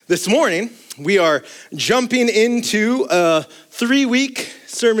This morning, we are jumping into a 3-week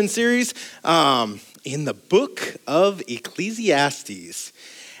sermon series in the book of Ecclesiastes.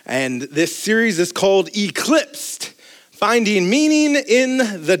 And this series is called Eclipsed, Finding Meaning in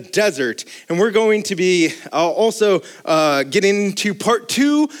the Desert. And we're going to be also getting into part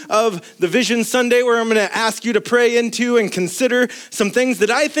 2 of the Vision Sunday, where I'm going to ask you to pray into and consider some things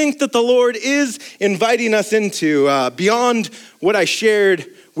that I think that the Lord is inviting us into. Beyond what I shared,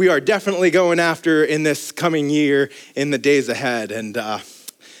 we are definitely going after in this coming year, in the days ahead. And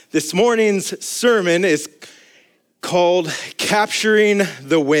this morning's sermon is called Capturing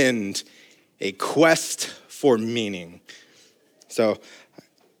the Wind, a Quest for Meaning. So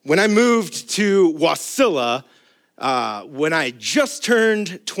when I moved to Wasilla, when I just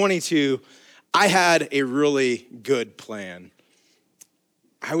turned 22, I had a really good plan.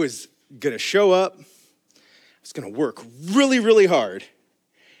 I was gonna show up, I was gonna work really, really hard,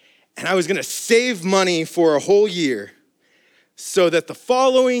 and I was gonna save money for a whole year so that the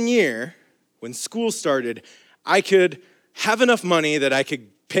following year, when school started, I could have enough money that I could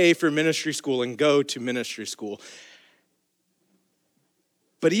pay for ministry school and go to ministry school.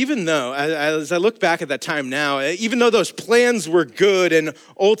 But even though, as I look back at that time now, even though those plans were good and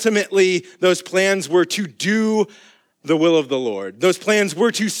ultimately those plans were to do the will of the Lord, those plans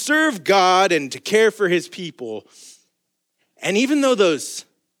were to serve God and to care for his people, and even though those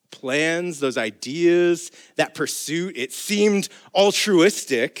plans, those ideas, that pursuit, it seemed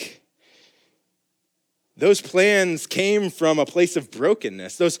altruistic, those plans came from a place of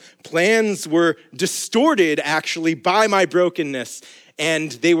brokenness. Those plans were distorted, actually, by my brokenness,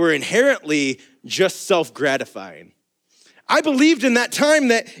 and they were inherently just self-gratifying. I believed in that time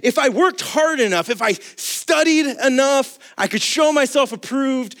that if I worked hard enough, if I studied enough, I could show myself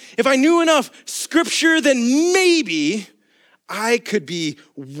approved. If I knew enough scripture, then maybe I could be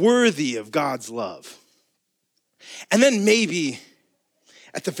worthy of God's love. And then maybe,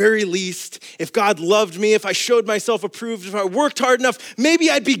 at the very least, if God loved me, if I showed myself approved, if I worked hard enough, maybe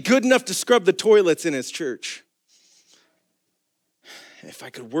I'd be good enough to scrub the toilets in his church. If I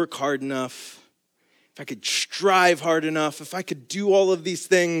could work hard enough, if I could strive hard enough, if I could do all of these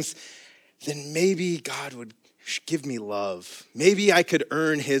things, then maybe God would give me love. Maybe I could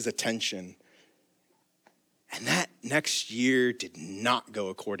earn his attention. And that next year did not go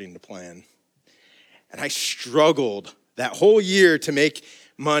according to plan. And I struggled that whole year to make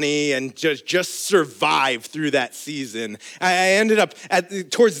money and just survive through that season. I ended up,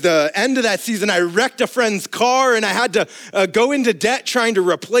 towards the end of that season, I wrecked a friend's car and I had to go into debt trying to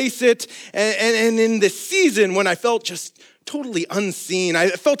replace it. And in this season, when I felt just totally unseen, I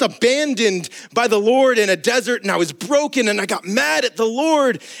felt abandoned by the Lord in a desert, and I was broken, and I got mad at the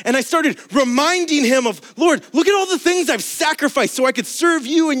Lord, and I started reminding him of, Lord, look at all the things I've sacrificed so I could serve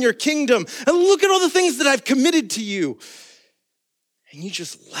you in your kingdom, and look at all the things that I've committed to you. And you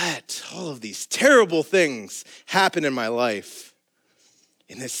just let all of these terrible things happen in my life.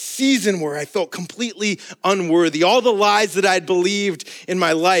 In this season where I felt completely unworthy, all the lies that I'd believed in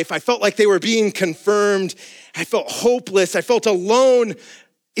my life, I felt like they were being confirmed. I felt hopeless. I felt alone.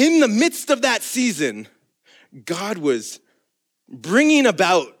 In the midst of that season, God was bringing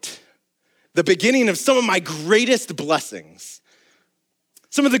about the beginning of some of my greatest blessings.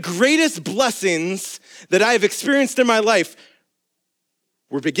 Some of the greatest blessings that I have experienced in my life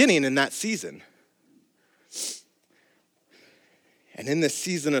were beginning in that season. And in this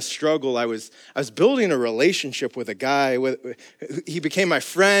season of struggle, I was building a relationship with a guy. He became my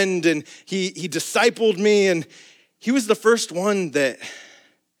friend, and he discipled me, and he was the first one that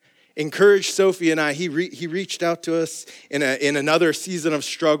encouraged Sophie and I. He reached out to us in another season of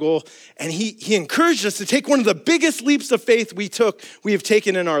struggle, and he encouraged us to take one of the biggest leaps of faith we have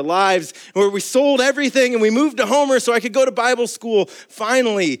taken in our lives, where we sold everything and we moved to Homer so I could go to Bible school,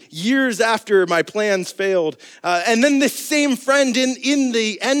 finally, years after my plans failed. And then this same friend in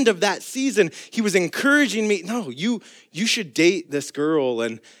the end of that season, he was encouraging me, no, you should date this girl.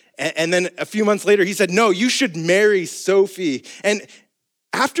 And then a few months later, he said, no, you should marry Sophie. And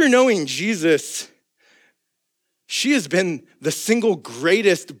after knowing Jesus, she has been the single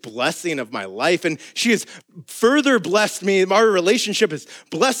greatest blessing of my life, and she has further blessed me. Our relationship has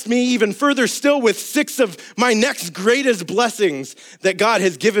blessed me even further still with 6 of my next greatest blessings that God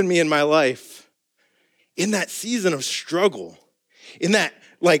has given me in my life. In that season of struggle, in that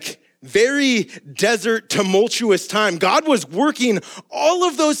very desert, tumultuous time, God was working all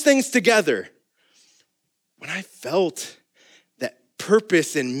of those things together. When I felt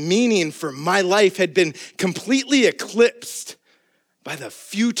purpose and meaning for my life had been completely eclipsed by the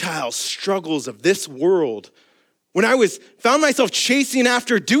futile struggles of this world, when I found myself chasing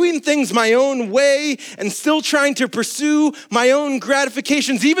after doing things my own way and still trying to pursue my own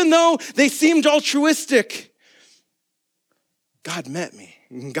gratifications, even though they seemed altruistic, God met me.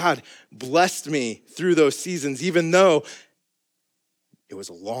 And God blessed me through those seasons, even though it was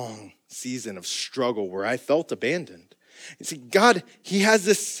a long season of struggle where I felt abandoned. You see, God, he has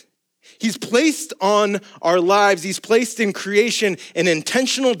this, he's placed on our lives, he's placed in creation an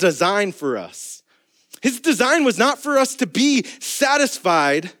intentional design for us. His design was not for us to be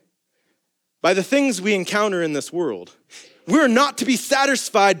satisfied by the things we encounter in this world. We're not to be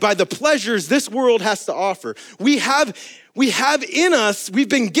satisfied by the pleasures this world has to offer. We have in us, we've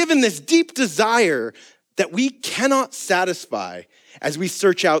been given this deep desire that we cannot satisfy as we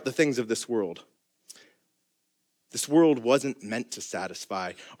search out the things of this world. This world wasn't meant to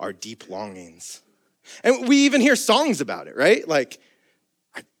satisfy our deep longings. And we even hear songs about it, right? Like,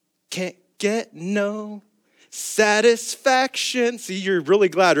 I can't get no satisfaction. See, you're really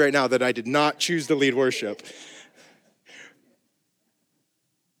glad right now that I did not choose to lead worship.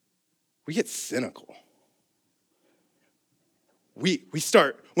 We get cynical. We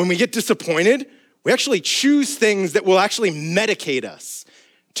start, when we get disappointed, we actually choose things that will actually medicate us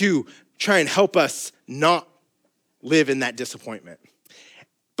to try and help us not live in that disappointment.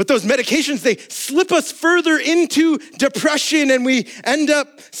 But those medications, they slip us further into depression, and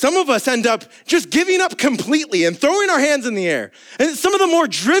some of us end up just giving up completely and throwing our hands in the air. And some of the more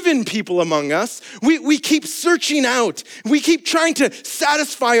driven people among us, we keep searching out. We keep trying to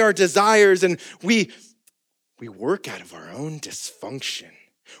satisfy our desires, and we work out of our own dysfunction.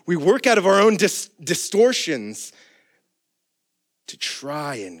 We work out of our own distortions to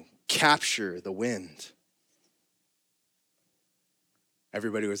try and capture the wind.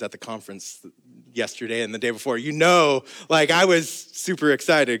 Everybody was at the conference yesterday and the day before. I was super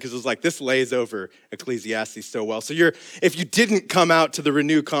excited because it was like, this lays over Ecclesiastes so well. So if you didn't come out to the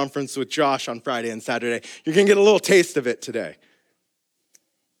Renew conference with Josh on Friday and Saturday, you're going to get a little taste of it today.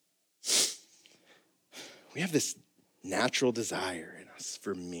 We have this natural desire in us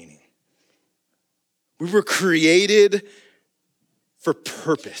for meaning. We were created for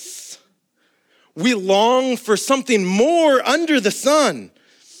purpose. We long for something more under the sun.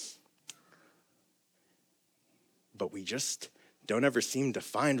 But we just don't ever seem to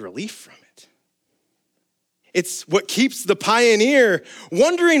find relief from it. It's what keeps the pioneer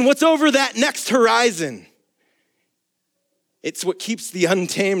wondering what's over that next horizon. It's what keeps the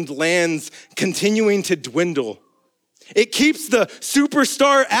untamed lands continuing to dwindle. It keeps the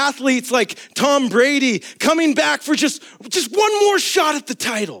superstar athletes like Tom Brady coming back for just one more shot at the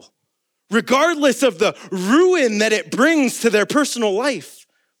title, regardless of the ruin that it brings to their personal life.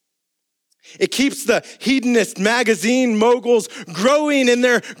 It keeps the hedonist magazine moguls growing in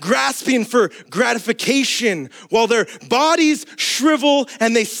their grasping for gratification while their bodies shrivel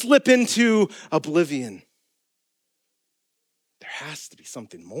and they slip into oblivion. There has to be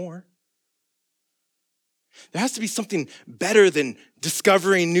something more. There has to be something better than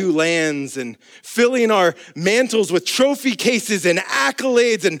discovering new lands and filling our mantles with trophy cases and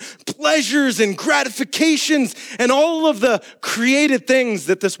accolades and pleasures and gratifications and all of the created things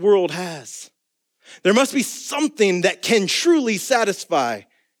that this world has. There must be something that can truly satisfy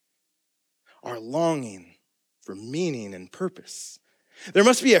our longing for meaning and purpose. There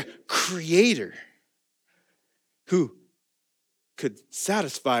must be a creator who could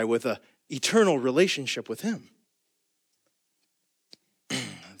satisfy with an eternal relationship with him.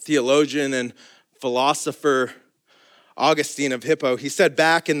 Theologian and philosopher Augustine of Hippo, he said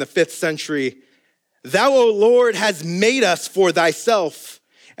back in the 5th century, "Thou, O Lord, has made us for thyself,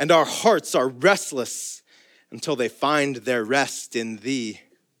 and our hearts are restless until they find their rest in thee."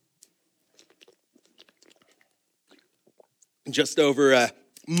 Just over a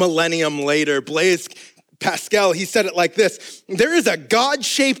millennium later, Blaise Pascal, he said it like this: "There is a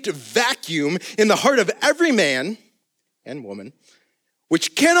God-shaped vacuum in the heart of every man and woman,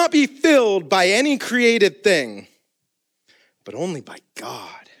 which cannot be filled by any created thing, but only by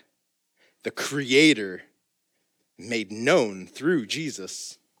God, the Creator, made known through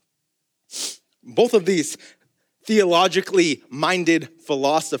Jesus." Both of these theologically minded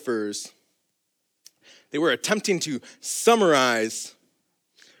philosophers, they were attempting to summarize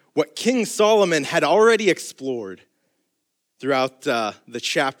what King Solomon had already explored throughout the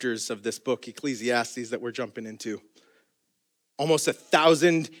chapters of this book, Ecclesiastes, that we're jumping into. Almost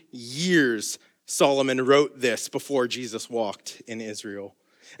 1,000 years Solomon wrote this before Jesus walked in Israel.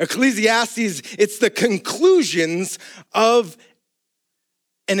 Ecclesiastes, it's the conclusions of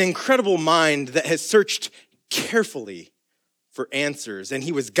an incredible mind that has searched carefully for answers, and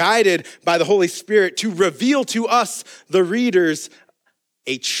he was guided by the Holy Spirit to reveal to us, the readers,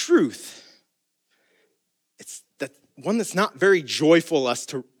 a truth. It's that one that's not very joyful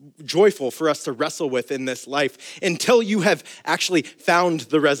for us to wrestle with in this life until you have actually found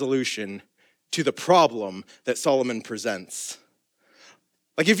the resolution to the problem that Solomon presents.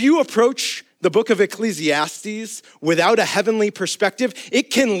 Like if you approach the book of Ecclesiastes without a heavenly perspective, it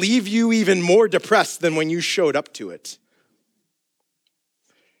can leave you even more depressed than when you showed up to it.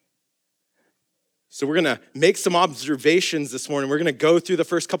 So we're going to make some observations this morning. We're going to go through the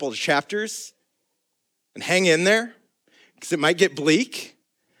first couple of chapters and hang in there because it might get bleak,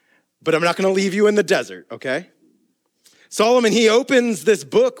 but I'm not going to leave you in the desert, okay? Solomon, he opens this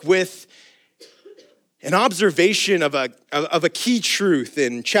book with an observation of a key truth.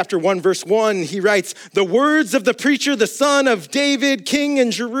 In chapter 1, verse 1, he writes, "The words of the preacher, the son of David, king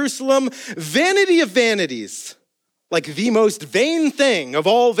in Jerusalem, vanity of vanities, like the most vain thing of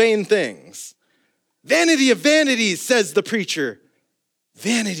all vain things. Vanity of vanities, says the preacher.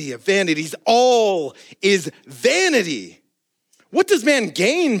 Vanity of vanities, all is vanity. What does man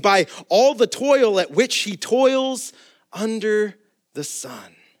gain by all the toil at which he toils under the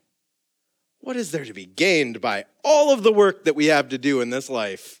sun?" What is there to be gained by all of the work that we have to do in this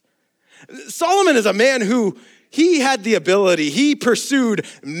life? Solomon is a man who, he had the ability, he pursued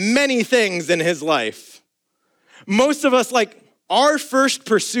many things in his life. Most of us, like, our first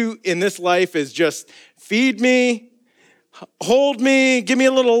pursuit in this life is just feed me, hold me, give me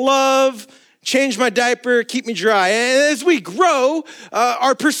a little love, change my diaper, keep me dry. And as we grow,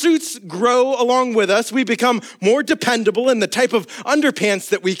 our pursuits grow along with us. We become more dependable in the type of underpants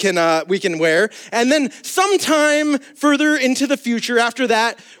that we can wear. And then sometime further into the future, after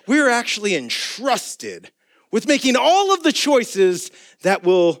that, we're actually entrusted with making all of the choices that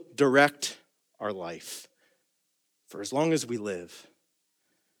will direct our life. For as long as we live,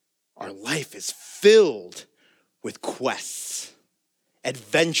 our life is filled with quests,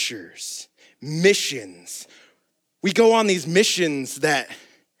 adventures, missions. We go on these missions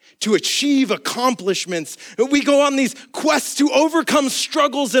to achieve accomplishments. We go on these quests to overcome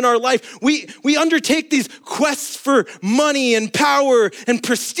struggles in our life. We undertake these quests for money and power and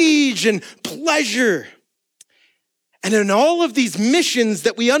prestige and pleasure. And in all of these missions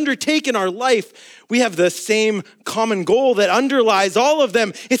that we undertake in our life, we have the same common goal that underlies all of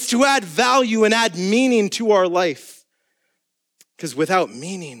them. It's to add value and add meaning to our life. Because without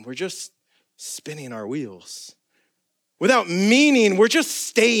meaning, we're just spinning our wheels. Without meaning, we're just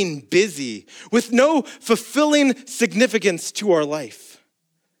staying busy with no fulfilling significance to our life.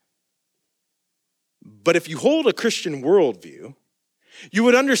 But if you hold a Christian worldview, you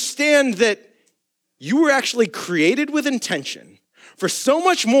would understand that you were actually created with intention for so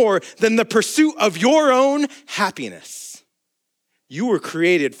much more than the pursuit of your own happiness. You were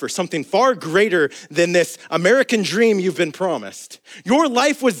created for something far greater than this American dream you've been promised. Your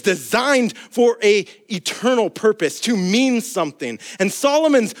life was designed for an eternal purpose, to mean something. And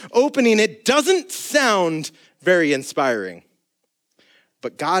Solomon's opening, it doesn't sound very inspiring.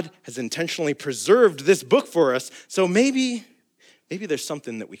 But God has intentionally preserved this book for us, so maybe there's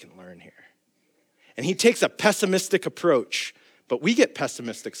something that we can learn here. And he takes a pessimistic approach, but we get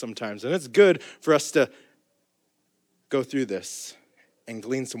pessimistic sometimes, and it's good for us to go through this and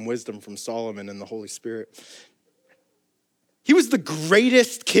glean some wisdom from Solomon and the Holy Spirit. He was the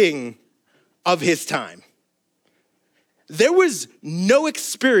greatest king of his time. There was no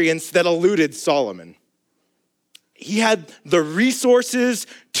experience that eluded Solomon. He had the resources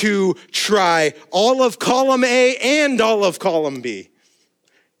to try all of column A and all of column B.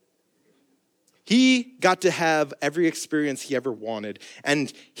 He got to have every experience he ever wanted,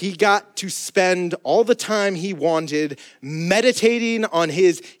 and he got to spend all the time he wanted meditating on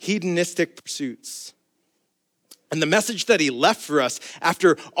his hedonistic pursuits. And the message that he left for us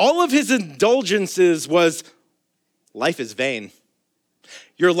after all of his indulgences was, life is vain.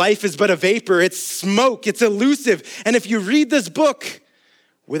 Your life is but a vapor, it's smoke, it's elusive. And if you read this book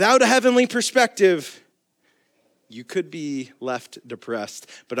without a heavenly perspective, you could be left depressed,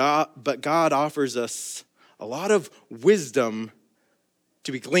 but God offers us a lot of wisdom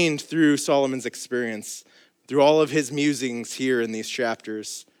to be gleaned through Solomon's experience, through all of his musings here in these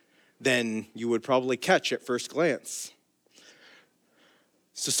chapters, than you would probably catch at first glance.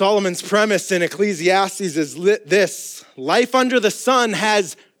 So Solomon's premise in Ecclesiastes is this: life under the sun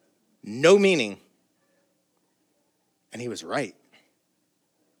has no meaning. And he was right.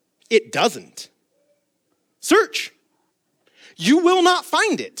 It doesn't. Search. You will not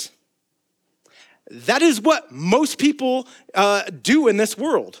find it. That is what most people do in this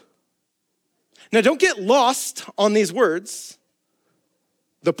world. Now, don't get lost on these words.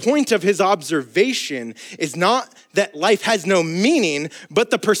 The point of his observation is not that life has no meaning, but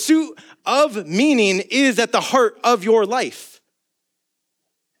the pursuit of meaning is at the heart of your life.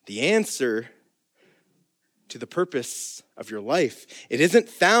 The answer to the purpose of your life, it isn't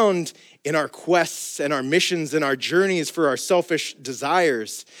found in our quests and our missions and our journeys for our selfish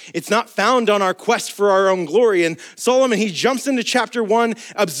desires. It's not found on our quest for our own glory. And Solomon, he jumps into chapter 1,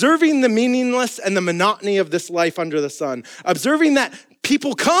 observing the meaningless and the monotony of this life under the sun, observing that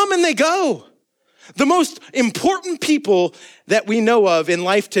people come and they go. The most important people that we know of in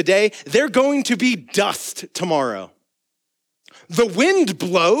life today, they're going to be dust tomorrow. The wind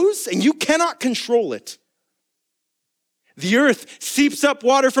blows and you cannot control it. The earth seeps up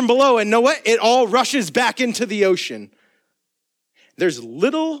water from below, and know what? It all rushes back into the ocean. There's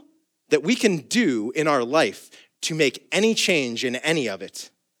little that we can do in our life to make any change in any of it.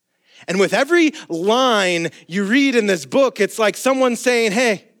 And with every line you read in this book, it's like someone saying,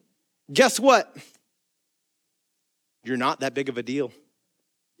 hey, guess what? You're not that big of a deal.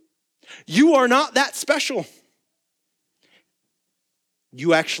 You are not that special.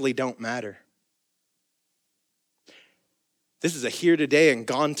 You actually don't matter. This is a here today and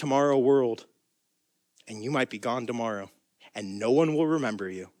gone tomorrow world. And you might be gone tomorrow. And no one will remember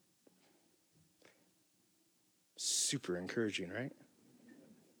you. Super encouraging, right?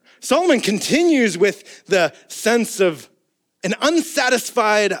 Solomon continues with the sense of an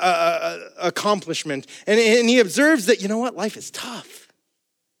unsatisfied accomplishment. And he observes that, you know what? Life is tough.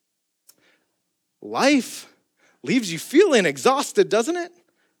 Life leaves you feeling exhausted, doesn't it?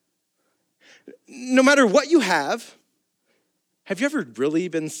 No matter what you have you ever really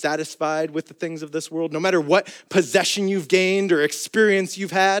been satisfied with the things of this world? No matter what possession you've gained or experience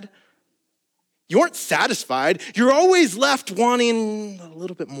you've had, you aren't satisfied. You're always left wanting a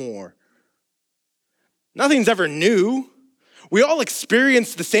little bit more. Nothing's ever new. We all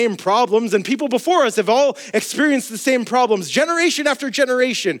experience the same problems, and people before us have all experienced the same problems. Generation after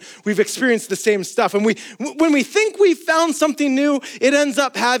generation, we've experienced the same stuff. And when we think we've found something new, it ends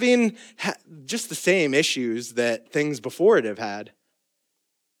up having just the same issues that things before it have had.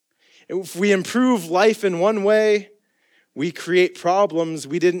 If we improve life in one way, we create problems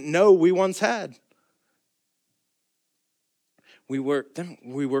we didn't know we once had. We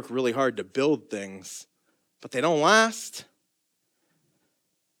work really hard to build things, but they don't last.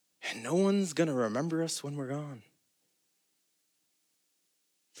 And no one's going to remember us when we're gone.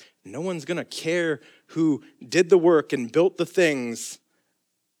 No one's going to care who did the work and built the things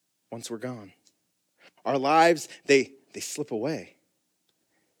once we're gone. Our lives, they slip away.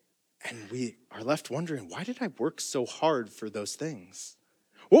 And we are left wondering, why did I work so hard for those things?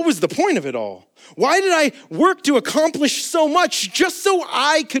 What was the point of it all? Why did I work to accomplish so much just so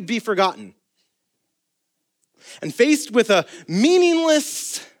I could be forgotten? And faced with a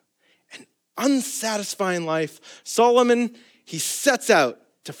meaningless unsatisfying life, Solomon, he sets out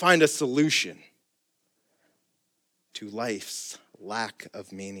to find a solution to life's lack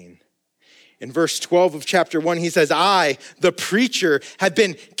of meaning. In verse 12 of chapter 1, he says, I, the preacher, have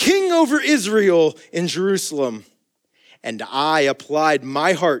been king over Israel in Jerusalem, and I applied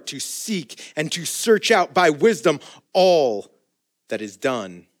my heart to seek and to search out by wisdom all that is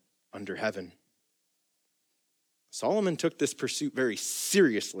done under heaven. Solomon took this pursuit very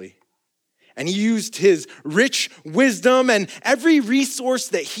seriously. And he used his rich wisdom and every resource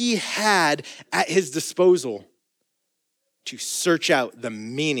that he had at his disposal to search out the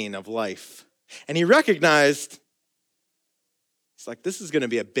meaning of life. And he recognized, it's like, this is going to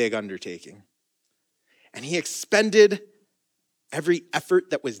be a big undertaking. And he expended every effort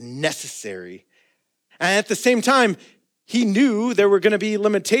that was necessary. And at the same time, he knew there were going to be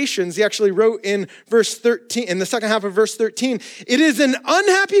limitations. He actually wrote in verse 13, in the second half of verse 13, it is an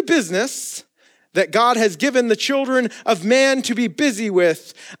unhappy business that God has given the children of man to be busy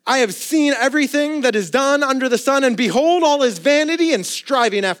with. I have seen everything that is done under the sun, and behold, all is vanity and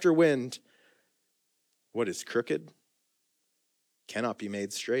striving after wind. What is crooked cannot be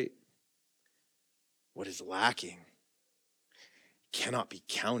made straight. What is lacking cannot be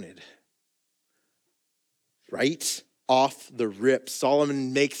counted. Right off the rip,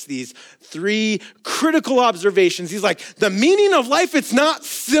 Solomon makes these three critical observations. He's like, the meaning of life, it's not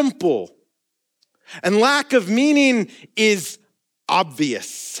simple. And lack of meaning is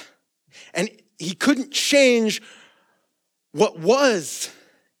obvious. And he couldn't change what was.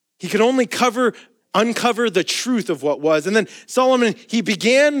 He could only uncover the truth of what was. And then Solomon, he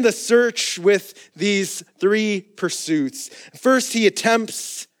began the search with these three pursuits. First, he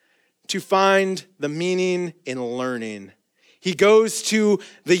attempts to find the meaning in learning. He goes to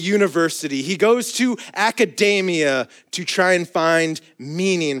the university. He goes to academia to try and find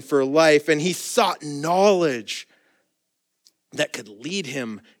meaning for life. And he sought knowledge that could lead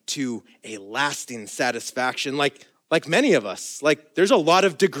him to a lasting satisfaction, like many of us. Like, there's a lot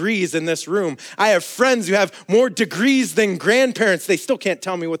of degrees in this room. I have friends who have more degrees than grandparents. They still can't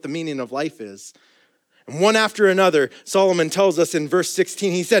tell me what the meaning of life is. And one after another, Solomon tells us in verse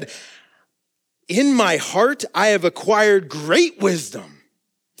 16, he said, "In my heart I have acquired great wisdom,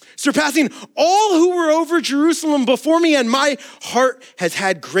 surpassing all who were over Jerusalem before me, and my heart has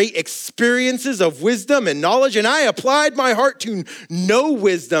had great experiences of wisdom and knowledge, and I applied my heart to know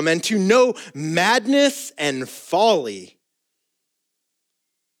wisdom and to know madness and folly."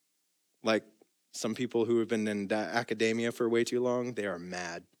 Like some people who have been in academia for way too long, they are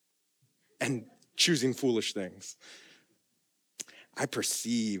mad and choosing foolish things. I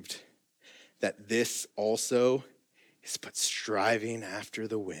perceived that this also is but striving after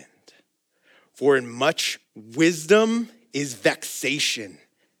the wind. For in much wisdom is vexation,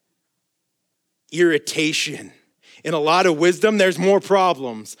 irritation. In a lot of wisdom, there's more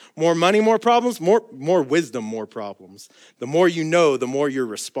problems. More money, more problems. More wisdom, more problems. The more you know, the more you're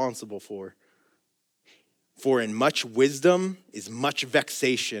responsible for. For in much wisdom is much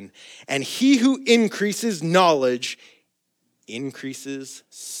vexation, and he who increases knowledge increases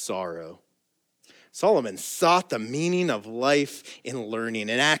sorrow. Solomon sought the meaning of life in learning,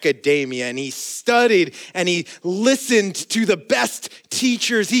 in academia, and he studied and he listened to the best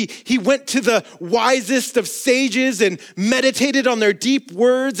teachers. He went to the wisest of sages and meditated on their deep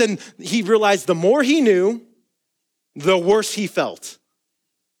words, and he realized the more he knew, the worse he felt.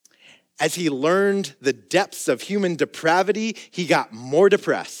 As he learned the depths of human depravity, he got more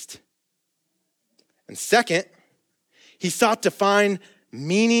depressed. And second, he sought to find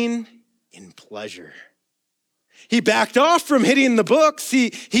meaning in pleasure. He backed off from hitting the books.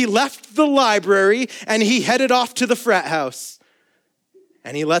 He left the library and he headed off to the frat house.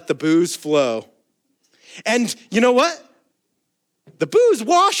 And he let the booze flow. And you know what? The booze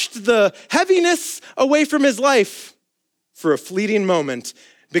washed the heaviness away from his life for a fleeting moment,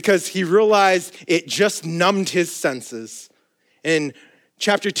 because he realized it just numbed his senses. In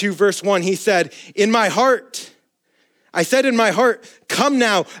chapter 2, verse 1, he said, I said in my heart, come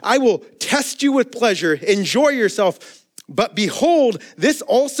now, I will test you with pleasure. Enjoy yourself. But behold, this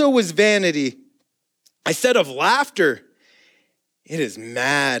also was vanity. I said of laughter, it is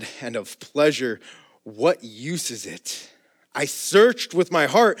mad, and of pleasure, what use is it? I searched with my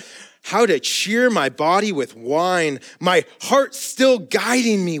heart how to cheer my body with wine, my heart still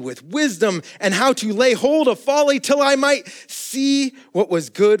guiding me with wisdom, and how to lay hold of folly till I might see what was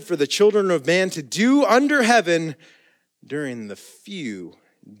good for the children of man to do under heaven during the few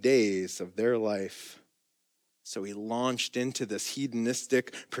days of their life. So he launched into this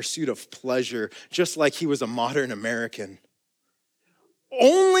hedonistic pursuit of pleasure, just like he was a modern American,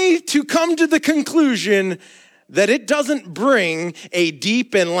 only to come to the conclusion that it doesn't bring a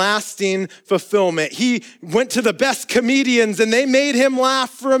deep and lasting fulfillment. He went to the best comedians and they made him laugh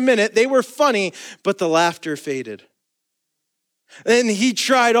for a minute. They were funny, but the laughter faded. And he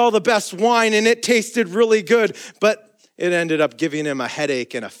tried all the best wine and it tasted really good, but it ended up giving him a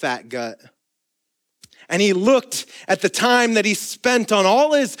headache and a fat gut. And he looked at the time that he spent on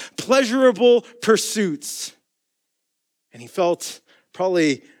all his pleasurable pursuits. And he felt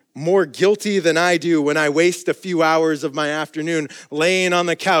probably more guilty than I do when I waste a few hours of my afternoon laying on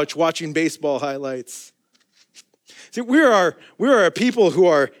the couch watching baseball highlights. See, we are a people who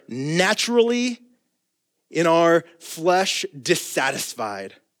are naturally in our flesh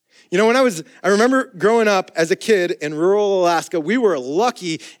dissatisfied. You know, I remember growing up as a kid in rural Alaska, we were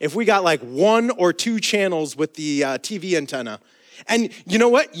lucky if we got like 1 or 2 channels with the TV antenna. And you know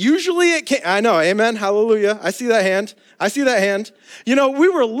what? Usually it can't. I know, amen, hallelujah. I see that hand. You know, we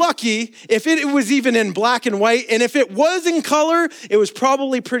were lucky if it was even in black and white. And if it was in color, it was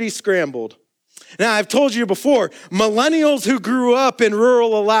probably pretty scrambled. Now, I've told you before, millennials who grew up in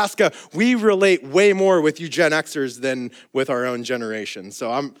rural Alaska, we relate way more with you Gen Xers than with our own generation.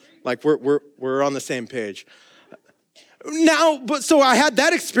 So I'm like, we're on the same page. So I had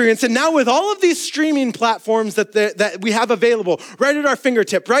that experience, and now with all of these streaming platforms that we have available right at our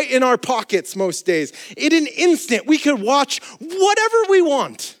fingertip, right in our pockets most days, in an instant, we could watch whatever we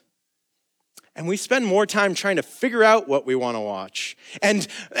want. And we spend more time trying to figure out what we want to watch. And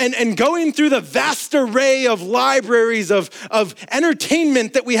going through the vast array of libraries of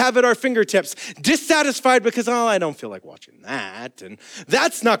entertainment that we have at our fingertips, dissatisfied because, I don't feel like watching that, and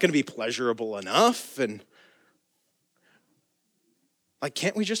that's not going to be pleasurable enough, and like,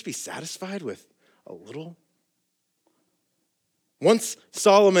 can't we just be satisfied with a little? Once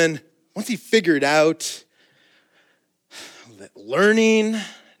he figured out that learning,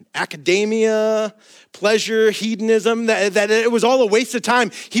 academia, pleasure, hedonism, that it was all a waste of time,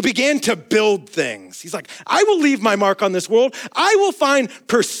 he began to build things. He's like, I will leave my mark on this world. I will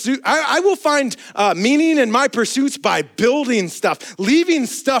find meaning in my pursuits by building stuff, leaving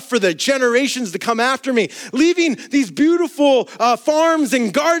stuff for the generations to come after me, leaving these beautiful farms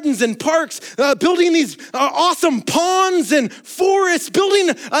and gardens and parks, building these awesome ponds and forests,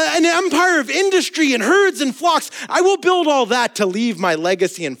 building an empire of industry and herds and flocks. I will build all that to leave my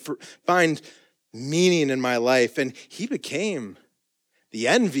legacy and find meaning in my life. And he became the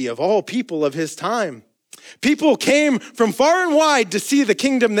envy of all people of his time. People came from far and wide to see the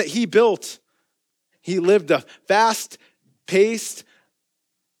kingdom that he built. He lived a fast-paced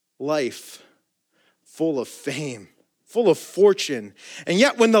life full of fame, full of fortune. And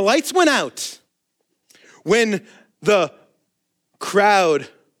yet when the lights went out, when the crowd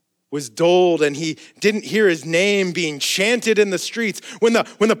was dulled and he didn't hear his name being chanted in the streets, when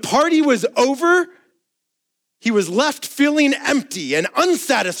the party was over, he was left feeling empty and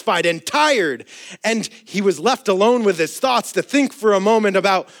unsatisfied and tired. And he was left alone with his thoughts to think for a moment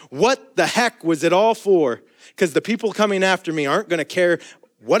about what the heck was it all for? Because the people coming after me aren't going to care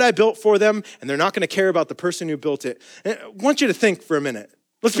what I built for them, and they're not going to care about the person who built it. And I want you to think for a minute.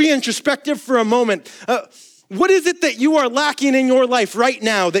 Let's be introspective for a moment. What is it that you are lacking in your life right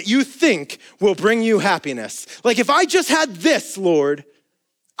now that you think will bring you happiness? Like, if I just had this, Lord,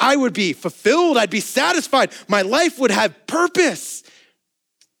 I would be fulfilled. I'd be satisfied. My life would have purpose.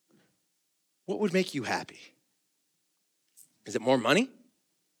 What would make you happy? Is it more money?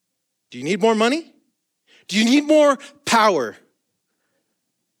 Do you need more money? Do you need more power?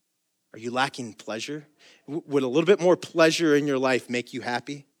 Are you lacking pleasure? Would a little bit more pleasure in your life make you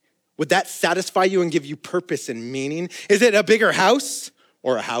happy? Would that satisfy you and give you purpose and meaning? Is it a bigger house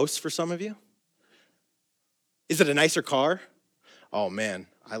or a house for some of you? Is it a nicer car? Oh man,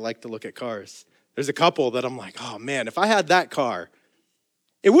 I like to look at cars. There's a couple that I'm like, oh man, if I had that car,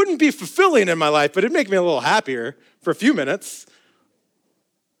 it wouldn't be fulfilling in my life, but it'd make me a little happier for a few minutes.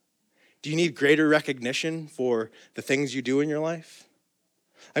 Do you need greater recognition for the things you do in your life?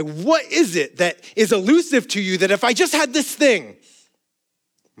 Like, what is it that is elusive to you that if I just had this thing,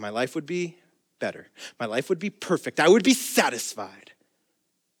 my life would be better. My life would be perfect. I would be satisfied.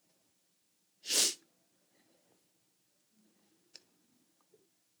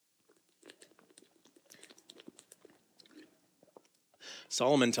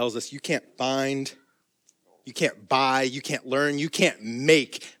 Solomon tells us you can't find, you can't buy, you can't learn, you can't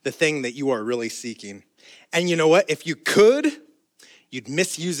make the thing that you are really seeking. And you know what? If you could, you'd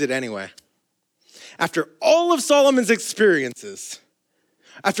misuse it anyway. After all of Solomon's experiences,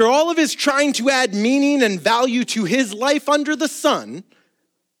 after all of his trying to add meaning and value to his life under the sun,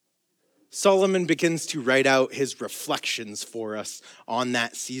 Solomon begins to write out his reflections for us on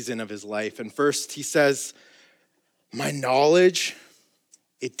that season of his life. And first he says, my knowledge,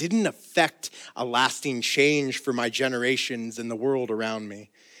 it didn't affect a lasting change for my generations and the world around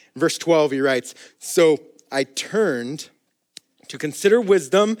me. In verse 12 he writes, so I turned to consider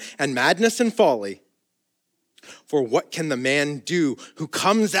wisdom and madness and folly. For what can the man do who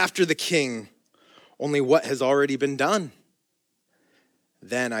comes after the king? Only what has already been done.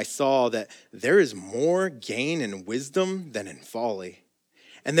 Then I saw that there is more gain in wisdom than in folly,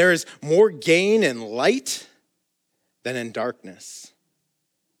 and there is more gain in light than in darkness.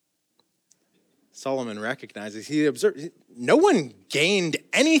 Solomon recognizes, he observed, no one gained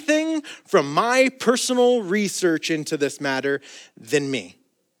anything from my personal research into this matter than me.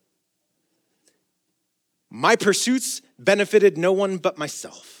 My pursuits benefited no one but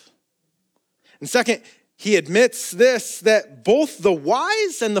myself. And second, he admits this, that both the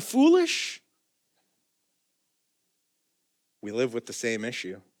wise and the foolish, we live with the same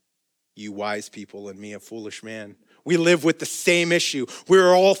issue. You wise people and me, a foolish man. We live with the same issue.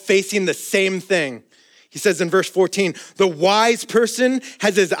 We're all facing the same thing. He says in verse 14, the wise person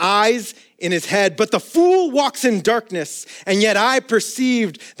has his eyes in his head, but the fool walks in darkness. And yet I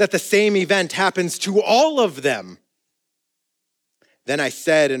perceived that the same event happens to all of them. Then I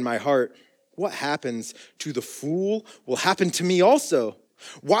said in my heart, what happens to the fool will happen to me also.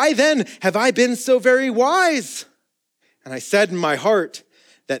 Why then have I been so very wise? And I said in my heart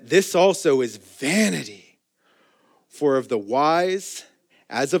that this also is vanity. For of the wise,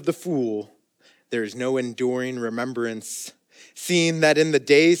 as of the fool, there is no enduring remembrance, seeing that in the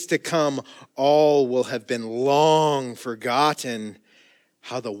days to come, all will have been long forgotten.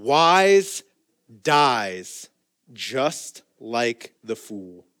 How the wise dies just like the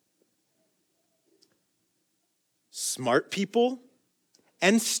fool. Smart people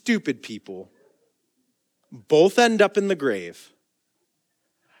and stupid people both end up in the grave.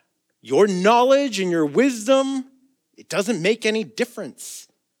 Your knowledge and your wisdom, it doesn't make any difference.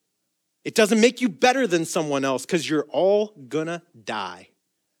 It doesn't make you better than someone else because you're all gonna die.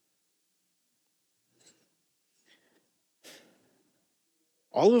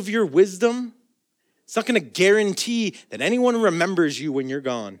 All of your wisdom, it's not gonna guarantee that anyone remembers you when you're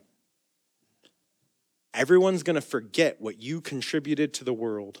gone. Everyone's gonna forget what you contributed to the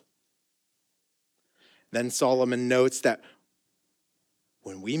world. Then Solomon notes that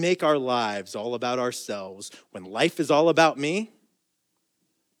when we make our lives all about ourselves, when life is all about me,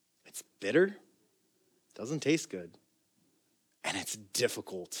 it's bitter, doesn't taste good, and it's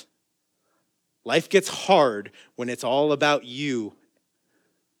difficult. Life gets hard when it's all about you.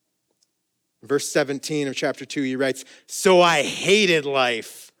 Verse 17 of chapter 2, he writes, "So I hated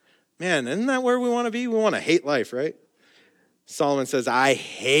life." Man, isn't that where we want to be? We want to hate life, right? Solomon says, "I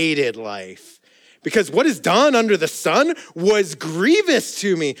hated life, because what is done under the sun was grievous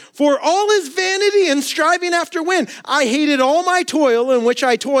to me. For all is vanity and striving after wind. I hated all my toil in which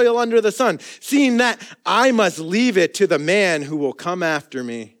I toil under the sun, seeing that I must leave it to the man who will come after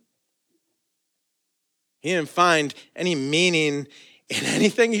me." He didn't find any meaning in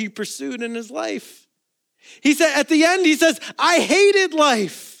anything he pursued in his life. He said, at the end, he says, "I hated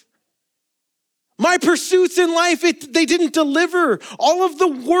life. My pursuits in life, they didn't deliver. All of the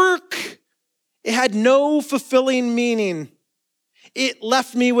work, it had no fulfilling meaning. It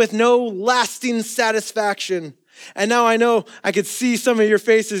left me with no lasting satisfaction." And now I know I could see some of your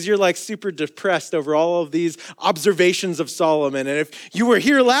faces. You're like super depressed over all of these observations of Solomon. And if you were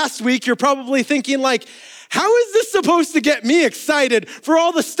here last week, you're probably thinking like, how is this supposed to get me excited for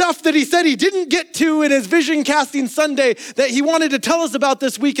all the stuff that he said he didn't get to in his Vision Casting Sunday that he wanted to tell us about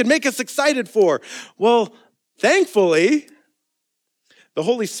this week and make us excited for? Well, thankfully, the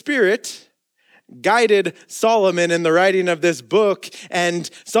Holy Spirit guided Solomon in the writing of this book, and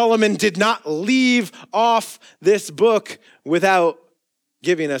Solomon did not leave off this book without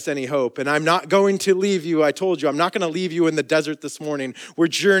giving us any hope. And I'm not going to leave you. I told you, I'm not going to leave you in the desert this morning. We're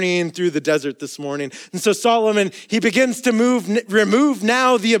journeying through the desert this morning. And so Solomon, he begins to remove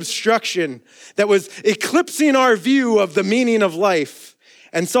now the obstruction that was eclipsing our view of the meaning of life.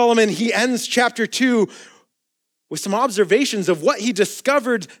 And Solomon, he ends chapter 2 with some observations of what he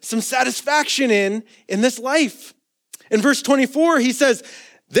discovered some satisfaction in this life. In verse 24, he says,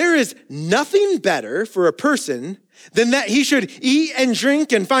 "There is nothing better for a person than that he should eat and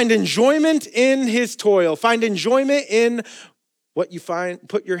drink and find enjoyment in his toil." Find enjoyment in what you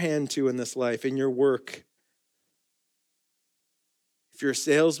put your hand to in this life, in your work. If you're a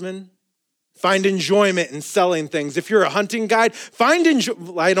salesman, find enjoyment in selling things. If you're a hunting guide,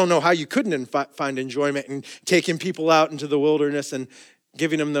 I don't know how you couldn't find enjoyment in taking people out into the wilderness and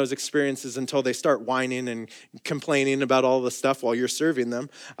giving them those experiences until they start whining and complaining about all the stuff while you're serving them.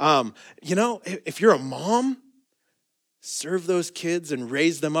 If you're a mom, serve those kids and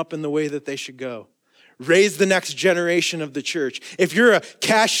raise them up in the way that they should go. Raise the next generation of the church. If you're a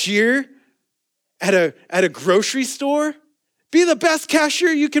cashier at a grocery store, be the best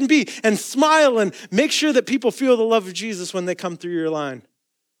cashier you can be and smile and make sure that people feel the love of Jesus when they come through your line.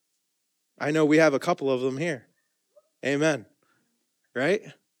 I know we have a couple of them here. Amen. Right?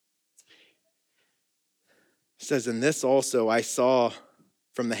 It says, "In this also I saw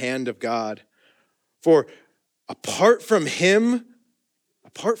from the hand of God. For apart from him,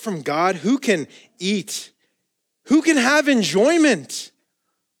 apart from God, who can eat? Who can have enjoyment?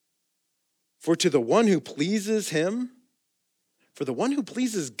 For to the one who pleases him, for the one who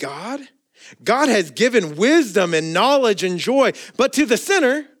pleases God, God has given wisdom and knowledge and joy. But to the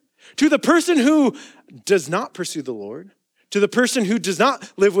sinner, to the person who does not pursue the Lord, to the person who does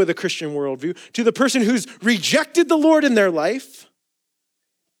not live with a Christian worldview, to the person who's rejected the Lord in their life,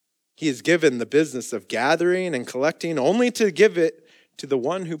 he is given the business of gathering and collecting only to give it to the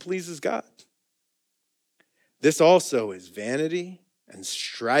one who pleases God. This also is vanity and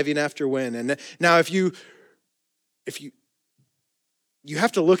striving after wind." And now if you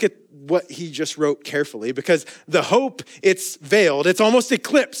have to look at what he just wrote carefully, because the hope, it's veiled. It's almost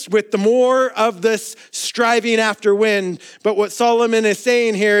eclipsed with the more of this striving after wind. But what Solomon is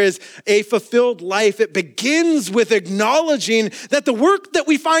saying here is a fulfilled life. It begins with acknowledging that the work that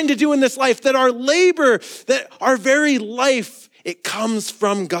we find to do in this life, that our labor, that our very life, it comes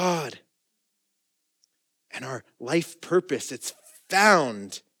from God. And our life purpose, it's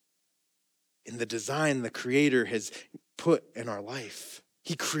found in the design the Creator has put in our life.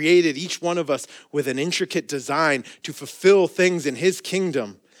 He created each one of us with an intricate design to fulfill things in his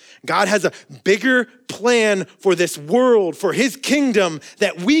kingdom. God has a bigger plan for this world, for his kingdom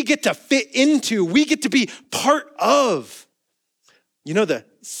that we get to fit into, we get to be part of. You know, the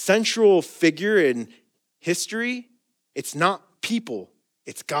central figure in history, it's not people,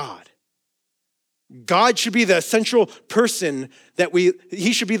 it's God. God should be the central person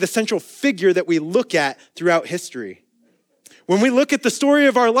he should be the central figure that we look at throughout history. When we look at the story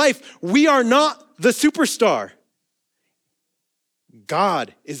of our life, we are not the superstar.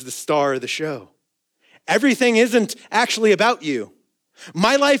 God is the star of the show. Everything isn't actually about you.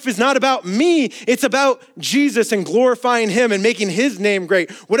 My life is not about me. It's about Jesus and glorifying him and making his name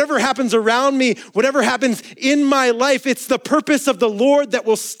great. Whatever happens around me, whatever happens in my life, it's the purpose of the Lord that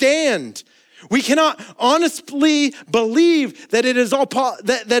will stand. We cannot honestly believe that it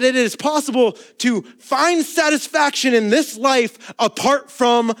is possible to find satisfaction in this life apart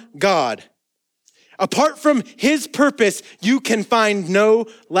from God. Apart from his purpose, you can find no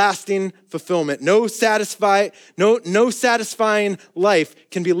lasting fulfillment. No satisfying life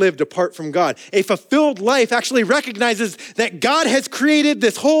can be lived apart from God. A fulfilled life actually recognizes that God has created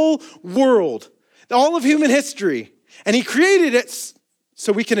this whole world, all of human history, and he created it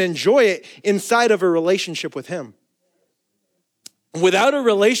so we can enjoy it inside of a relationship with him. Without a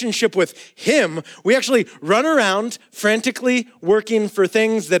relationship with him, we actually run around frantically working for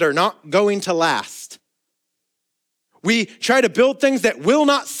things that are not going to last. We try to build things that will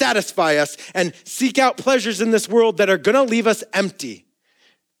not satisfy us and seek out pleasures in this world that are going to leave us empty.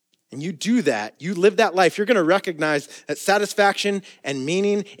 And you do that, you live that life, you're going to recognize that satisfaction and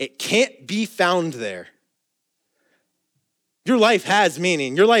meaning, it can't be found there. Your life has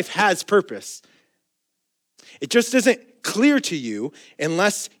meaning. Your life has purpose. It just isn't clear to you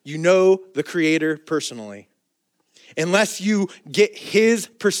unless you know the Creator personally. Unless you get his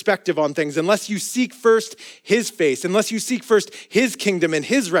perspective on things, unless you seek first his face, unless you seek first his kingdom and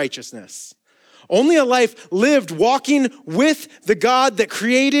his righteousness. Only a life lived walking with the God that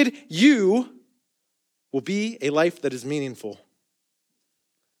created you will be a life that is meaningful.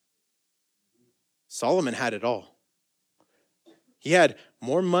 Solomon had it all. He had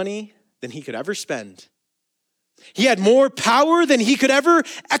more money than he could ever spend. He had more power than he could ever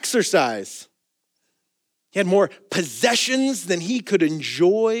exercise. He had more possessions than he could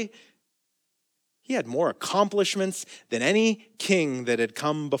enjoy. He had more accomplishments than any king that had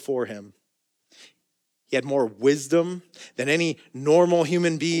come before him. He had more wisdom than any normal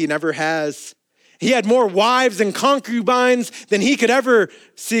human being ever has. He had more wives and concubines than he could ever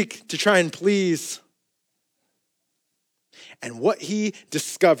seek to try and please. And what he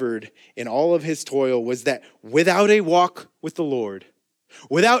discovered in all of his toil was that without a walk with the Lord,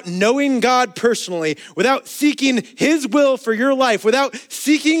 without knowing God personally, without seeking his will for your life, without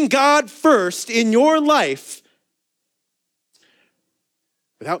seeking God first in your life,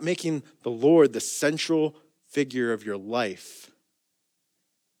 without making the Lord the central figure of your life,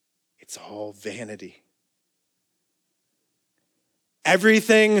 it's all vanity.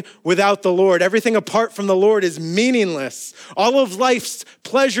 Everything without the Lord, everything apart from the Lord is meaningless. All of life's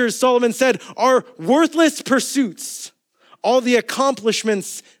pleasures, Solomon said, are worthless pursuits. All the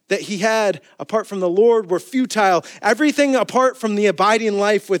accomplishments that he had apart from the Lord were futile. Everything apart from the abiding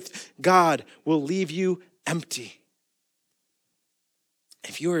life with God will leave you empty.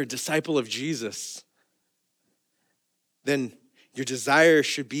 If you are a disciple of Jesus, then your desire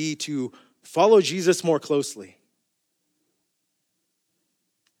should be to follow Jesus more closely.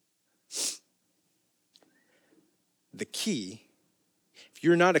 The key, if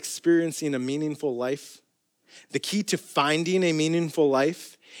you're not experiencing a meaningful life, the key to finding a meaningful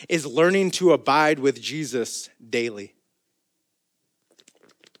life is learning to abide with Jesus daily.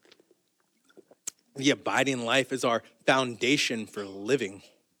 The abiding life is our foundation for living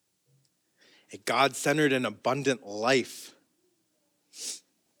a God-centered and abundant life.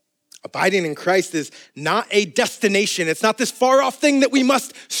 Abiding in Christ is not a destination. It's not this far-off thing that we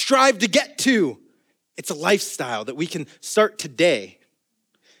must strive to get to. It's a lifestyle that we can start today.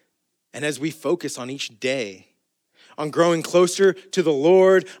 And as we focus on each day, on growing closer to the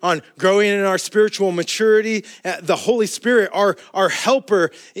Lord, on growing in our spiritual maturity, the Holy Spirit, our helper,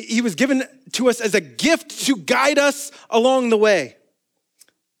 he was given to us as a gift to guide us along the way.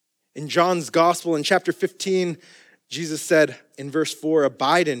 In John's gospel, in chapter 15, Jesus said in verse 4,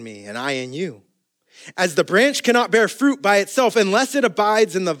 "Abide in me and I in you. As the branch cannot bear fruit by itself unless it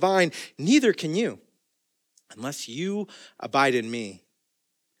abides in the vine, neither can you unless you abide in me.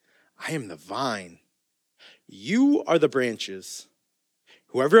 I am the vine. You are the branches.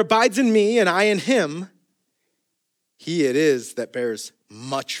 Whoever abides in me and I in him, he it is that bears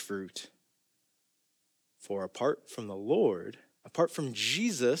much fruit. For apart from the Lord, Apart from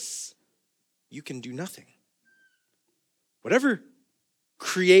Jesus, you can do nothing. Whatever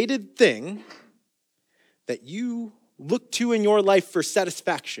created thing that you look to in your life for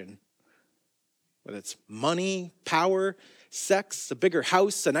satisfaction, whether it's money, power, sex, a bigger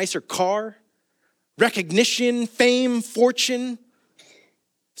house, a nicer car, recognition, fame, fortune,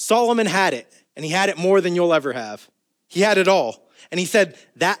 Solomon had it, and he had it more than you'll ever have. He had it all. And he said,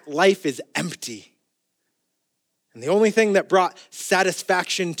 that life is empty. And the only thing that brought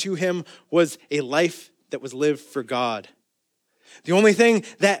satisfaction to him was a life that was lived for God. The only thing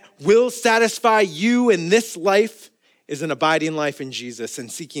that will satisfy you in this life is an abiding life in Jesus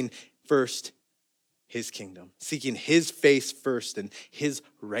and seeking first his kingdom, seeking his face first and his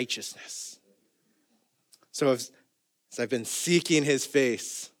righteousness. So as I've been seeking his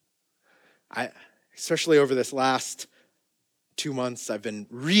face, especially over this last 2 months, I've been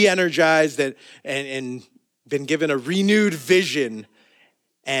re-energized and been given a renewed vision.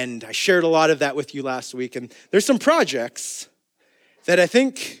 And I shared a lot of that with you last week. And there's some projects that I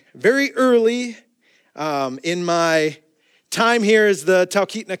think very early in my time here as the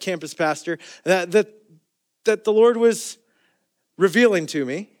Talkeetna campus pastor that the Lord was revealing to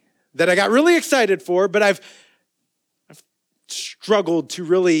me that I got really excited for, but I've struggled to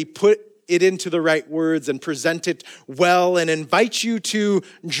really put it into the right words and present it well and invite you to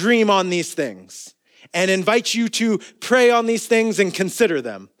dream on these things and invite you to pray on these things and consider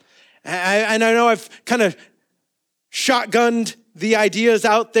them. And I know I've kind of shotgunned the ideas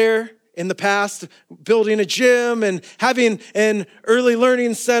out there in the past, building a gym and having an early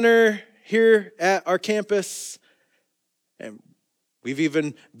learning center here at our campus. And we've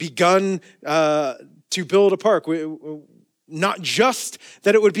even begun to build a park. Not just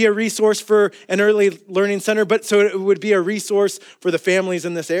that it would be a resource for an early learning center, but so it would be a resource for the families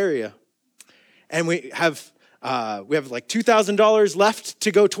in this area. And we have like $2,000 left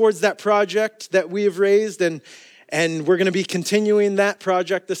to go towards that project that we have raised, and we're going to be continuing that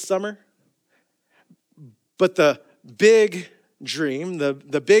project this summer. But the big dream, the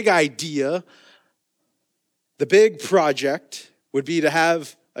big idea, the big project would be to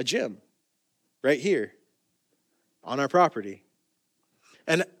have a gym right here on our property.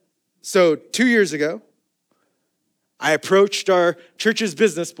 And so 2 years ago, I approached our church's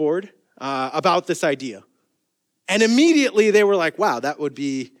business board about this idea. And immediately they were like, wow, that would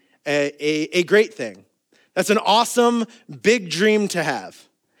be a great thing. That's an awesome, big dream to have.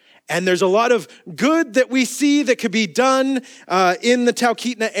 And there's a lot of good that we see that could be done in the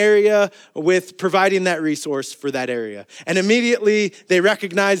Talkeetna area with providing that resource for that area. And immediately they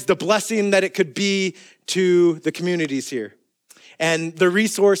recognized the blessing that it could be to the communities here and the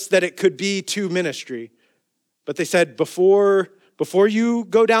resource that it could be to ministry. But they said, before you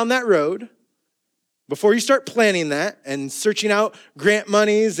go down that road, before you start planning that and searching out grant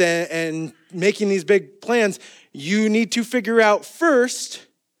monies and making these big plans, you need to figure out first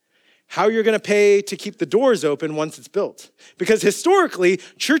how you're going to pay to keep the doors open once it's built. Because historically,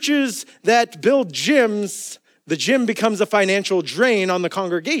 churches that build gyms, the gym becomes a financial drain on the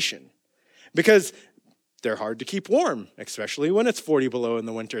congregation because they're hard to keep warm, especially when it's 40 below in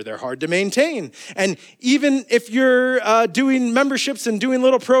the winter. They're hard to maintain. And even if you're doing memberships and doing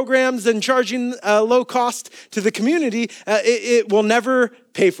little programs and charging low cost to the community, it will never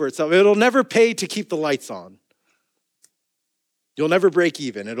pay for itself. It'll never pay to keep the lights on. You'll never break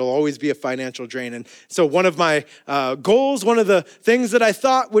even. It'll always be a financial drain. And so one of my goals, one of the things that I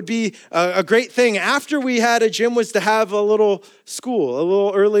thought would be a great thing after we had a gym was to have a little school, a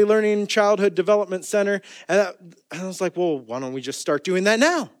little early learning childhood development center. And I was like, well, why don't we just start doing that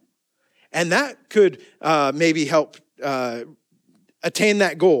now? And that could maybe help attain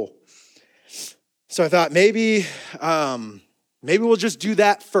that goal. So I thought maybe we'll just do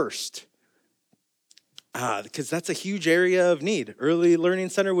that first. Because that's a huge area of need. Early Learning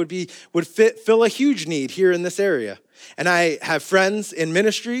Center would fill a huge need here in this area. And I have friends in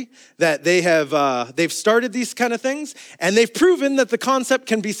ministry that they've started these kind of things, and they've proven that the concept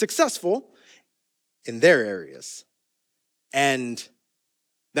can be successful in their areas. And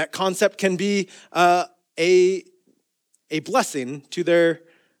that concept can be a blessing to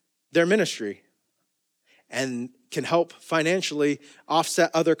their ministry and can help financially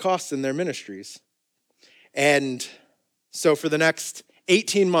offset other costs in their ministries. And so for the next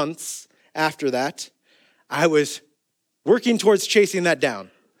 18 months after that, I was working towards chasing that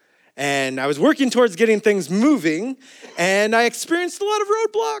down. And I was working towards getting things moving, and I experienced a lot of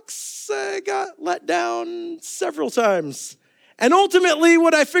roadblocks. I got let down several times. And ultimately,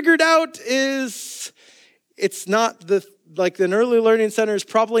 what I figured out is it's not an early learning center is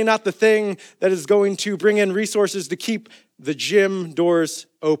probably not the thing that is going to bring in resources to keep the gym doors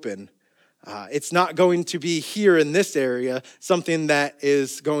open, it's not going to be here in this area, something that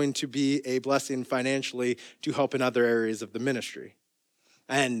is going to be a blessing financially to help in other areas of the ministry.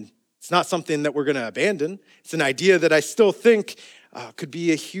 And it's not something that we're going to abandon. It's an idea that I still think could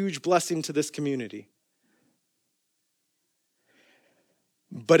be a huge blessing to this community.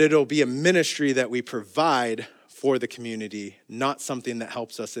 But it'll be a ministry that we provide for the community, not something that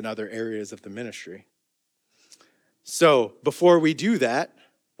helps us in other areas of the ministry. So before we do that,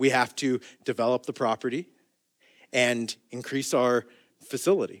 we have to develop the property and increase our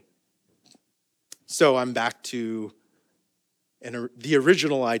facility. So I'm back to the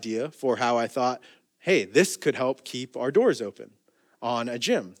original idea for how I thought, hey, this could help keep our doors open on a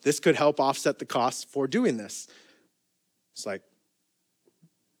gym. This could help offset the costs for doing this. It's like,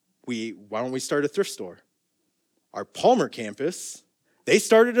 why don't we start a thrift store? Our Palmer campus, they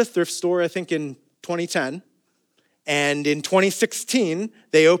started a thrift store, I think, in 2010. And in 2016,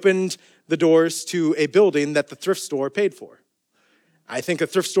 they opened the doors to a building that the thrift store paid for. I think a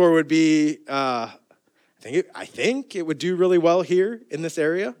thrift store would be, I think it would do really well here in this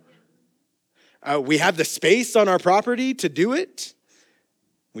area. We have the space on our property to do it.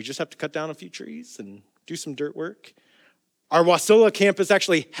 We just have to cut down a few trees and do some dirt work. Our Wasilla campus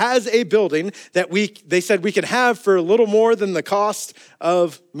actually has a building that they said we could have for a little more than the cost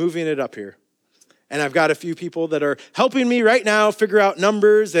of moving it up here. And I've got a few people that are helping me right now figure out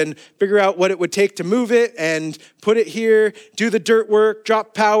numbers and figure out what it would take to move it and put it here, do the dirt work,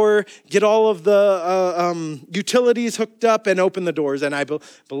 drop power, get all of the utilities hooked up and open the doors. And I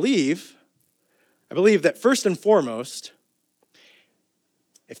believe that first and foremost,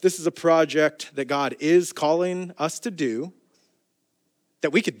 if this is a project that God is calling us to do,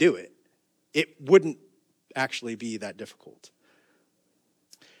 that we could do it. It wouldn't actually be that difficult.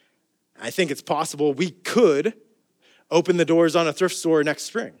 I think it's possible we could open the doors on a thrift store next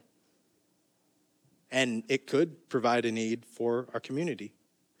spring. And it could provide a need for our community.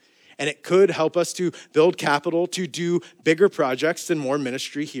 And it could help us to build capital to do bigger projects and more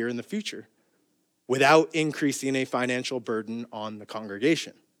ministry here in the future without increasing a financial burden on the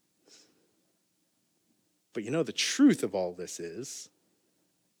congregation. But the truth of all this is,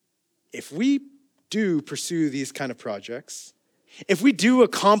 if we do pursue these kind of projects, if we do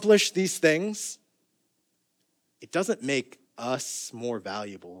accomplish these things, it doesn't make us more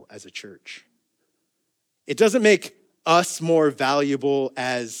valuable as a church. It doesn't make us more valuable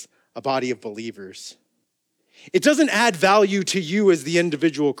as a body of believers. It doesn't add value to you as the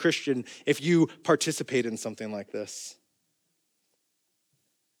individual Christian if you participate in something like this.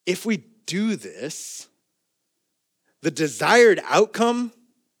 If we do this, the desired outcome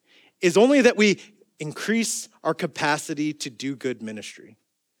is only that we increase our capacity to do good ministry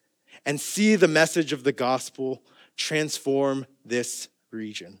and see the message of the gospel transform this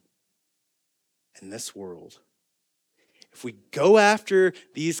region and this world. If we go after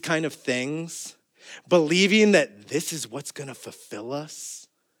these kind of things, believing that this is what's going to fulfill us,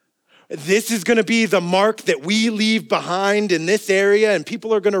 this is going to be the mark that we leave behind in this area and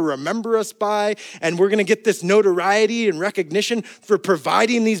people are going to remember us by, and we're going to get this notoriety and recognition for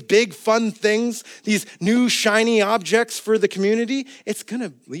providing these big fun things, these new shiny objects for the community, it's going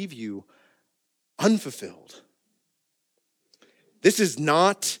to leave you unfulfilled. This is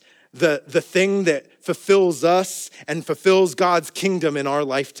not the thing that fulfills us and fulfills God's kingdom in our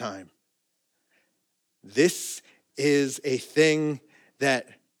lifetime. This is a thing that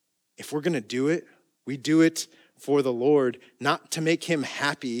if we're going to do it, we do it for the Lord, not to make him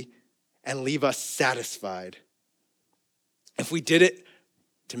happy and leave us satisfied. If we did it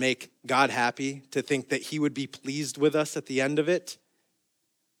to make God happy, to think that he would be pleased with us at the end of it,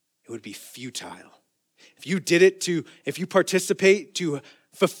 it would be futile. If you participate to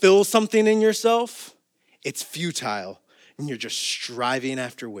fulfill something in yourself, it's futile and you're just striving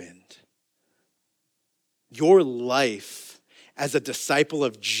after wind. Your life as a disciple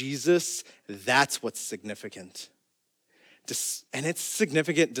of Jesus, that's what's significant. And it's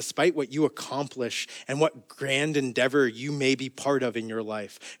significant despite what you accomplish and what grand endeavor you may be part of in your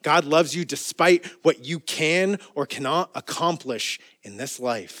life. God loves you despite what you can or cannot accomplish in this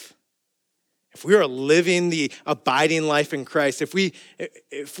life. If we are living the abiding life in Christ, if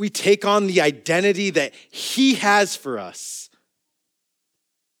we take on the identity that he has for us,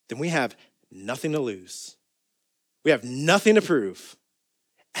 then we have nothing to lose. We have nothing to prove,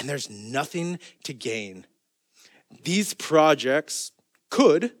 and there's nothing to gain. These projects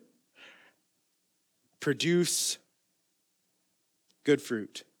could produce good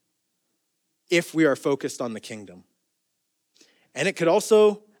fruit if we are focused on the kingdom. And it could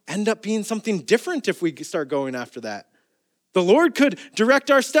also end up being something different if we start going after that. The Lord could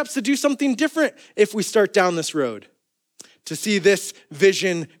direct our steps to do something different if we start down this road. To see this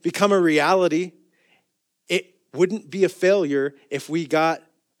vision become a reality, it wouldn't be a failure if we got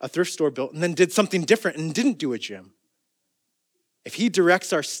a thrift store built and then did something different and didn't do a gym. If he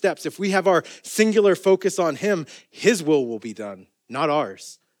directs our steps, if we have our singular focus on him, his will be done, not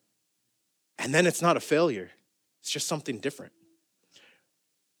ours. And then it's not a failure. It's just something different.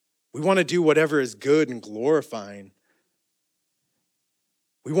 We want to do whatever is good and glorifying.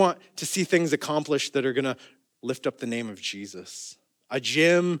 We want to see things accomplished that are going to lift up the name of Jesus. A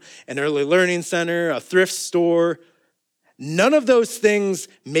gym, an early learning center, a thrift store. None of those things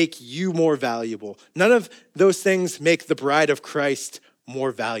make you more valuable. None of those things make the bride of Christ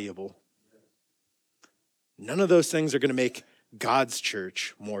more valuable. None of those things are going to make God's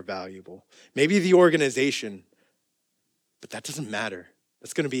church more valuable. Maybe the organization, but that doesn't matter.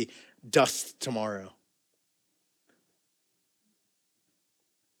 That's going to be dust tomorrow.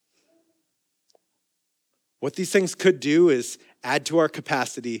 What these things could do is add to our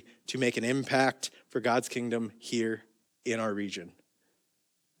capacity to make an impact for God's kingdom here in our region.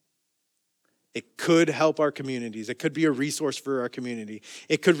 It could help our communities. It could be a resource for our community.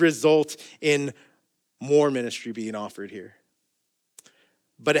 It could result in more ministry being offered here.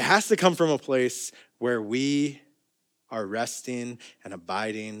 But it has to come from a place where we are resting and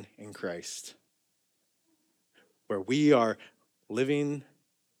abiding in Christ. Where we are living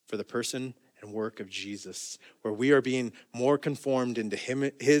for the person and work of Jesus, where we are being more conformed into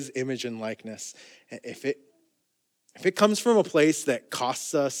his image and likeness. If it comes from a place that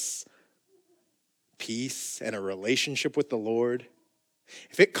costs us peace and a relationship with the Lord,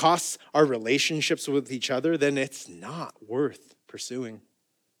 if it costs our relationships with each other, then it's not worth pursuing.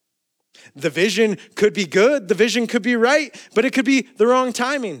 The vision could be good, the vision could be right, but it could be the wrong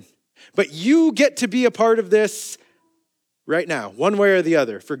timing. But you get to be a part of this right now, one way or the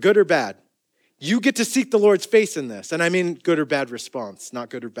other, for good or bad. You get to seek the Lord's face in this. And I mean good or bad response,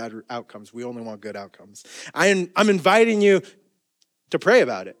 not good or bad outcomes. We only want good outcomes. I'm inviting you to pray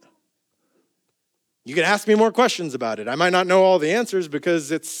about it. You can ask me more questions about it. I might not know all the answers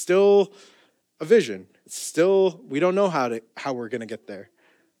because it's still a vision. It's still, we don't know how we're going to get there.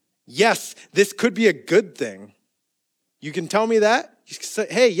 Yes, this could be a good thing. You can tell me that. You can say,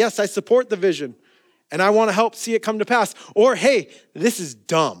 hey, yes, I support the vision and I want to help see it come to pass. Or, hey, this is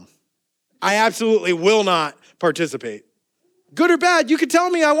dumb. I absolutely will not participate. Good or bad, you can tell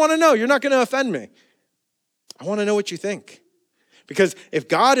me. I want to know. You're not going to offend me. I want to know what you think. Because if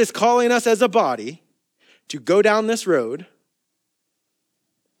God is calling us as a body to go down this road,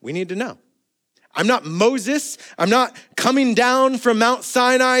 we need to know. I'm not Moses. I'm not coming down from Mount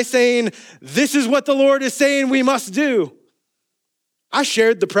Sinai saying, this is what the Lord is saying we must do. I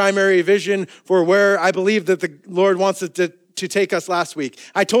shared the primary vision for where I believe that the Lord wants it to take us last week.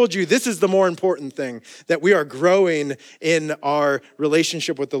 I told you this is the more important thing, that we are growing in our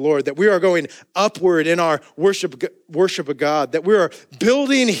relationship with the Lord, that we are going upward in our worship of God, that we are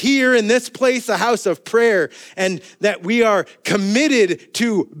building here in this place a house of prayer, and that we are committed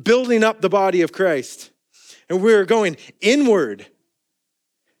to building up the body of Christ. And we are going inward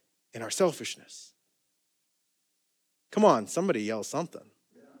in our selfishness. Come on, somebody yell something.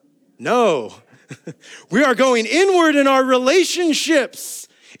 No. We are going inward in our relationships,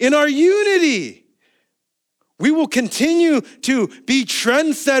 in our unity. We will continue to be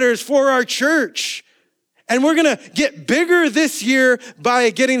trendsetters for our church. And we're going to get bigger this year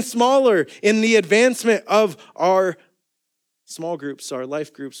by getting smaller in the advancement of our small groups, our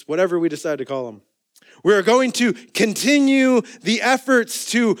life groups, whatever we decide to call them. We're going to continue the efforts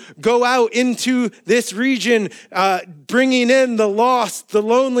to go out into this region, bringing in the lost, the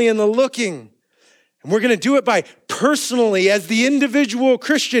lonely, and the looking. And we're going to do it by personally, as the individual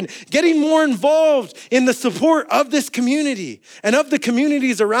Christian, getting more involved in the support of this community and of the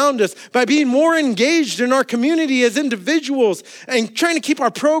communities around us, by being more engaged in our community as individuals and trying to keep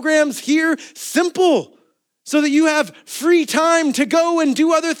our programs here simple so that you have free time to go and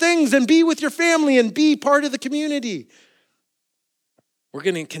do other things and be with your family and be part of the community. We're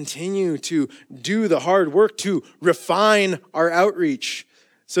going to continue to do the hard work to refine our outreach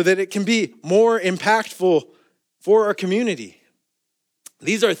so that it can be more impactful for our community.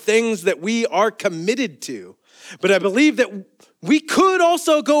 These are things that we are committed to. But I believe that we could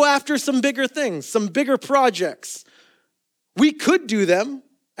also go after some bigger things, some bigger projects. We could do them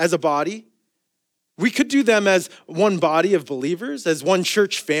as a body. We could do them as one body of believers, as one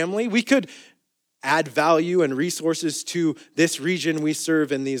church family. We could add value and resources to this region we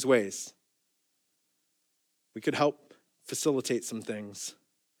serve in these ways. We could help facilitate some things.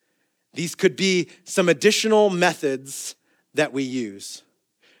 These could be some additional methods that we use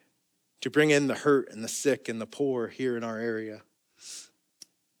to bring in the hurt and the sick and the poor here in our area,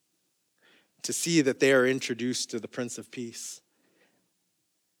 to see that they are introduced to the Prince of Peace,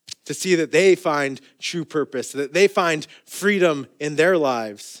 to see that they find true purpose, that they find freedom in their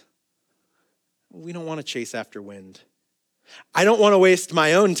lives. We don't want to chase after wind. I don't want to waste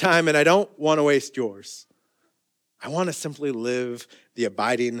my own time, and I don't want to waste yours. I want to simply live the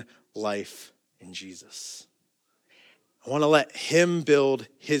abiding life in Jesus. I want to let him build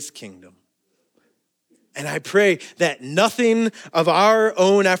his kingdom. And I pray that nothing of our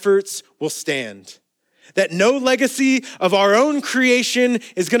own efforts will stand, that no legacy of our own creation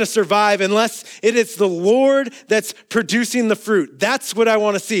is going to survive unless it is the Lord that's producing the fruit. That's what I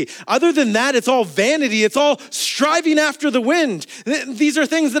want to see. Other than that, it's all vanity. It's all striving after the wind. These are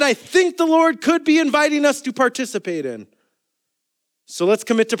things that I think the Lord could be inviting us to participate in. So let's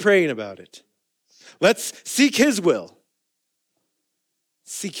commit to praying about it. Let's seek his will.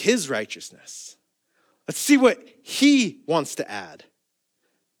 Seek his righteousness. Let's see what he wants to add.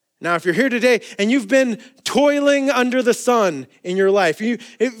 Now, if you're here today and you've been toiling under the sun in your life,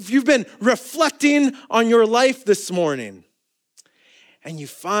 if you've been reflecting on your life this morning, and you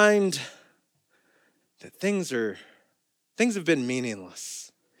find that things have been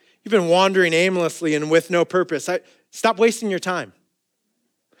meaningless, you've been wandering aimlessly and with no purpose, stop wasting your time.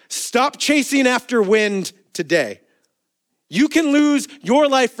 Stop chasing after wind today. You can lose your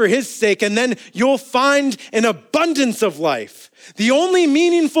life for his sake, and then you'll find an abundance of life. The only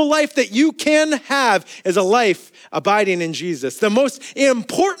meaningful life that you can have is a life abiding in Jesus. The most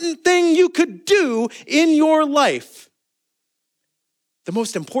important thing you could do in your life, the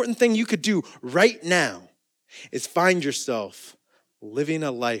most important thing you could do right now is find yourself living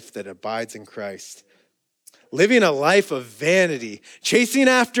a life that abides in Christ. Living a life of vanity, chasing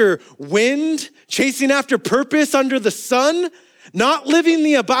after wind, chasing after purpose under the sun, not living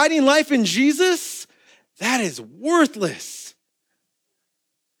the abiding life in Jesus, that is worthless.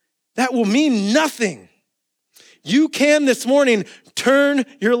 That will mean nothing. You can this morning turn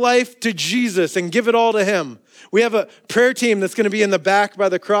your life to Jesus and give it all to him. We have a prayer team that's going to be in the back by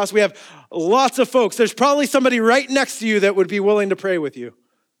the cross. We have lots of folks. There's probably somebody right next to you that would be willing to pray with you.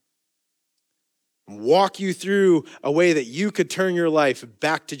 Walk you through a way that you could turn your life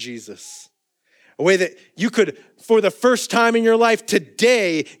back to Jesus. A way that you could, for the first time in your life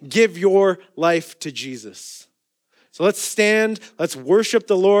today, give your life to Jesus. So let's stand, let's worship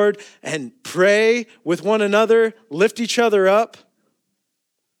the Lord and pray with one another, lift each other up.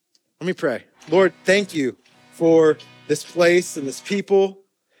 Let me pray. Lord, thank you for this place and this people,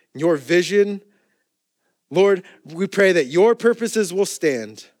 and your vision. Lord, we pray that your purposes will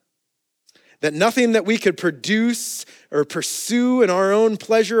stand. That nothing that we could produce or pursue in our own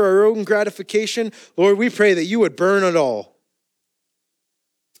pleasure, our own gratification, Lord, we pray that you would burn it all.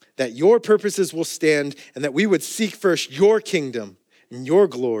 That your purposes will stand and that we would seek first your kingdom and your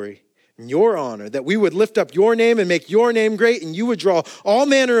glory and your honor. That we would lift up your name and make your name great and you would draw all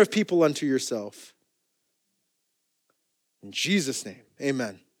manner of people unto yourself. In Jesus' name,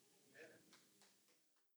 amen.